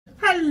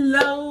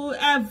Hello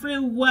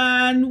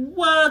everyone,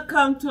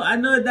 welcome to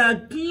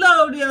another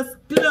glorious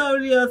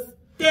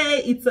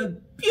day. It's a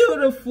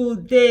beautiful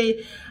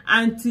day,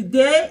 and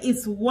today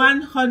is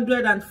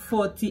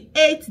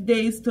 148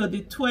 days to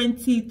the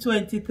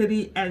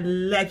 2023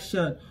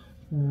 election.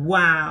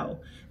 Wow,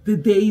 the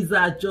days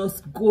are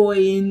just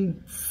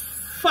going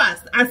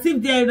fast, as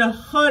if they're in a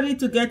hurry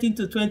to get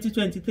into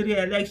 2023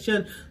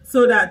 election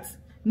so that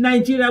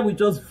Nigeria will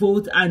just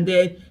vote and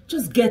then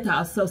just get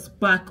ourselves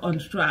back on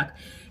track.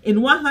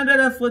 In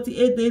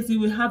 148 days, you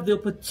will have the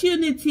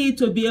opportunity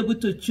to be able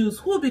to choose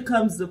who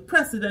becomes the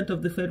president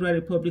of the Federal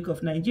Republic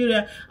of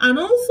Nigeria, and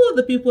also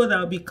the people that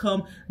will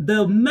become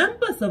the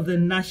members of the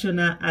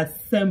National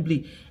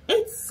Assembly.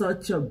 It's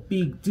such a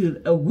big deal.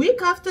 A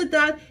week after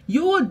that,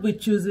 you would be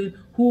choosing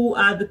who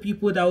are the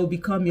people that will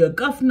become your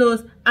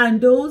governors and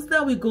those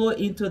that will go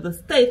into the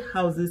state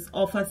houses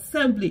of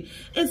assembly.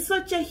 It's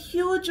such a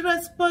huge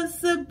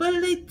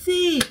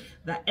responsibility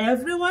that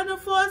every one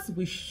of us,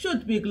 we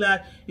should be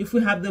glad if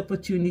we have the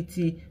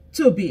opportunity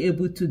to be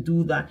able to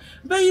do that.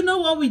 But you know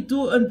what we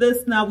do on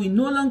this now? We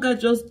no longer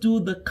just do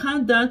the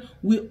countdown,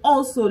 we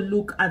also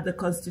look at the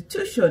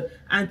Constitution.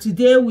 And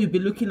today we'll be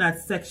looking at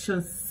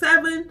Section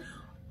 7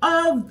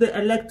 of the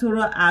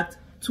Electoral Act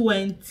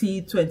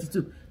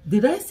 2022.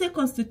 Did I say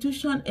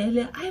Constitution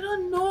earlier? I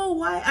don't know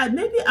why.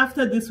 Maybe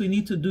after this we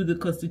need to do the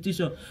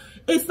Constitution.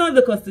 It's not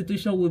the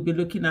Constitution we'll be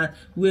looking at.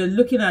 We're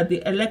looking at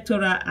the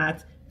Electoral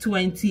Act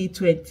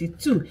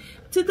 2022.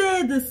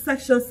 Today, the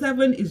Section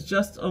 7 is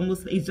just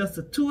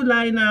a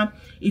two-liner.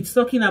 It's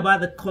talking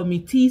about the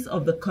committees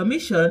of the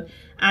Commission,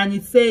 and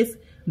it says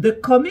the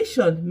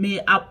Commission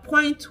may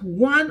appoint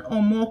one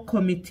or more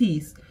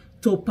committees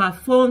to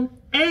perform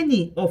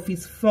any of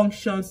its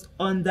functions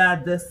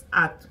under this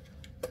Act.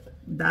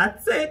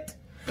 That's it.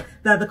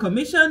 That the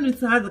Commission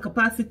has the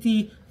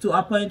capacity to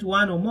appoint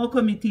one or more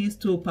committees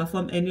to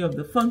perform any of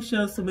the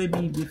functions. So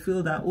maybe we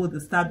feel that, oh, the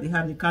staff they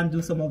have, they can't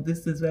do some of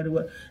these things very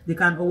well, they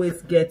can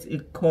always get a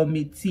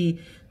committee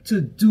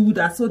to do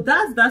that. So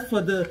that's that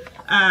for the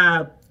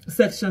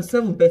Section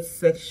 7. But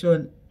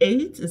Section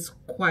 8 is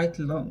quite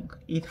long.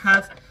 It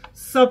has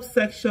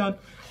subsection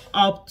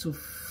up to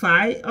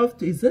 5,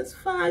 is this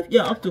 5?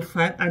 Yeah, up to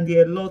 5, and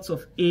there are lots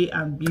of A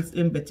and B's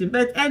in between.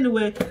 But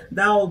anyway,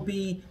 that will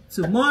be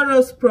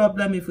tomorrow's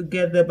problem if we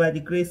get there by the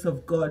grace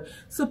of God.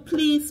 So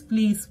please,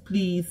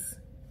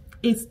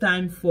 it's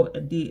time for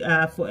the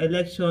for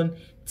election.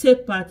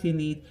 Take part in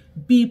it,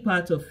 be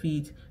part of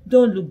it.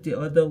 Don't look the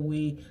other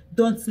way.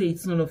 Don't say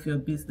it's none of your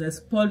business.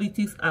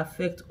 Politics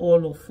affect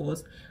all of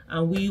us,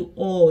 and we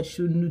all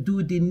should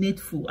do the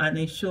needful and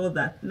ensure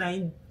that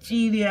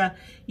Nigeria,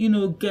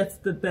 gets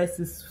the best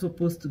it's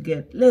supposed to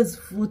get. Let's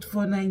vote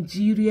for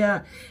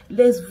Nigeria.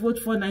 Let's vote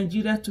for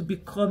Nigeria to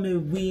become a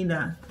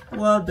winner.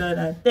 Well done,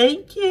 and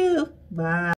thank you. Bye.